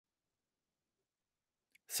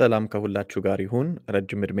ሰላም ከሁላችሁ ጋር ይሁን።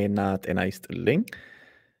 ረጅም ዕድሜና ጤና ይስጥልኝ።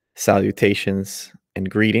 Salutations and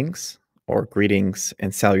greetings, or greetings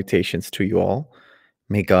and salutations to you all.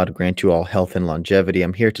 May God grant you all health and longevity.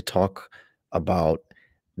 I'm here to talk about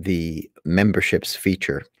the memberships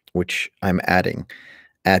feature, which I'm adding.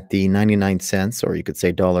 At the 99 cents, or you could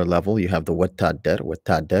say dollar level, you have the Wattadder.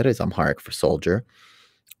 Wattadder is Amharic for soldier.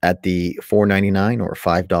 At the $4.99 or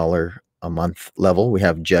 $5 a month level, we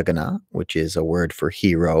have Jagana, which is a word for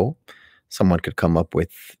hero. Someone could come up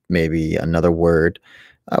with maybe another word.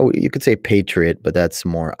 You could say patriot, but that's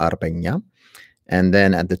more Arbeña. And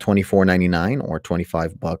then at the $24.99 or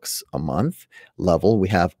 $25 a month level, we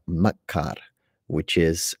have Makkar, which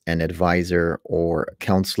is an advisor or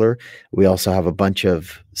counselor. We also have a bunch of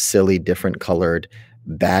silly, different colored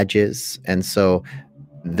badges. And so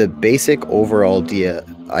the basic overall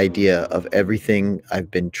idea of everything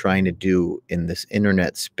I've been trying to do in this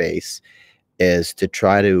internet space is to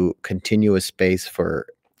try to continue a space for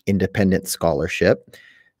independent scholarship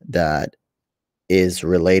that is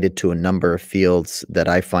related to a number of fields that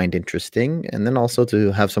I find interesting, and then also to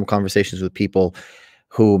have some conversations with people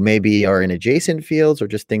who maybe are in adjacent fields or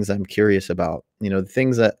just things I'm curious about. The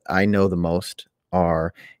things that I know the most are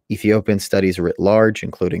Ethiopian studies writ large,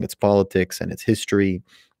 including its politics and its history,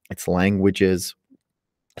 its languages,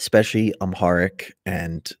 especially Amharic,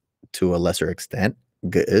 and to a lesser extent,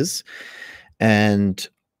 Ge'ez. And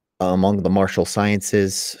among the martial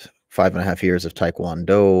sciences, 5.5 years of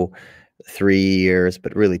Taekwondo, 3 years,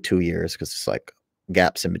 but really 2 years because it's like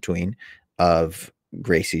gaps in between, of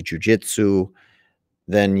Gracie Jiu-Jitsu.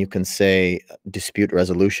 Then you can say dispute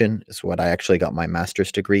resolution is what I actually got my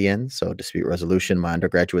master's degree in. So dispute resolution, my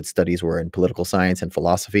undergraduate studies were in political science and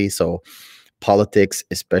philosophy. So politics,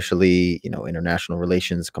 especially, international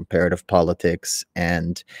relations, comparative politics,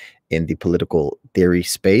 and in the political theory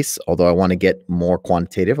space. Although I want to get more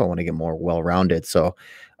quantitative, I want to get more well-rounded. So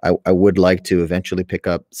I would like to eventually pick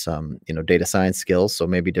up some, data science skills. So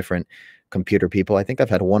maybe different computer people. I think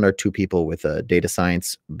I've had 1 or 2 people with a data science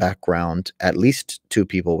background, at least 2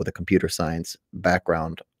 people with a computer science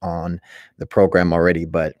background on the program already.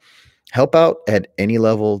 But help out at any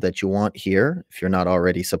level that you want here. If you're not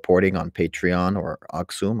already supporting on Patreon or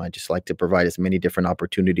Aksum, I just like to provide as many different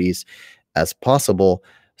opportunities as possible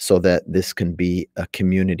so that this can be a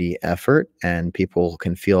community effort and people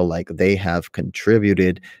can feel like they have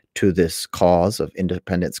contributed to this cause of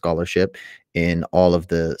independent scholarship in all of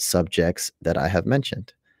the subjects that I have mentioned.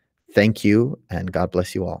 Thank you, and God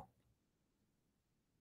bless you all.